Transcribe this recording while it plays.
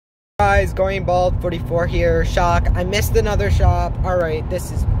guys, Going Bald 44 here. Shock, I missed another shop. Alright, this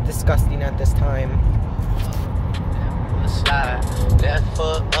is disgusting at this time. Slide, left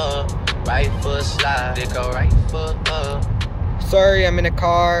foot up, right foot slide, they go right foot up. Sorry, I'm in a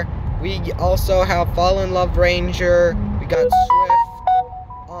car. We also have Fallen Love Ranger. We got Swift.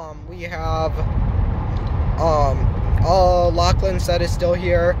 We have Lachlan set is still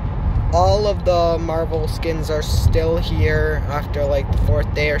here. All of the Marvel skins are still here after like the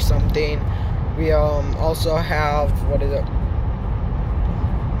 4th day or something. We also have, what is it?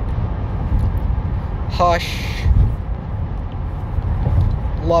 Hush,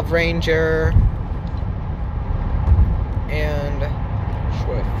 Love Ranger, and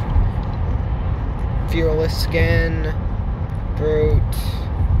Swift. Fearless skin, Brute,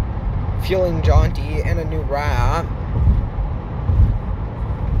 Feeling Jaunty, and a new rat.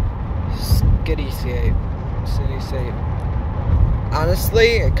 CITYSAPE.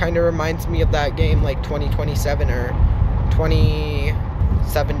 Honestly, it kind of reminds me of that game like 2027 or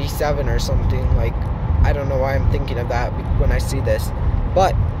 2077 or something. Like, I don't know why I'm thinking of that when I see this.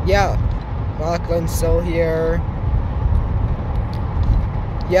 But, yeah, Lachlan's still here.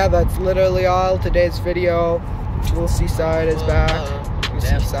 Yeah, that's literally all today's video. Little Seaside is back.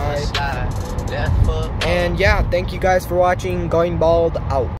 Seaside. And yeah, thank you guys for watching. Going Bald out.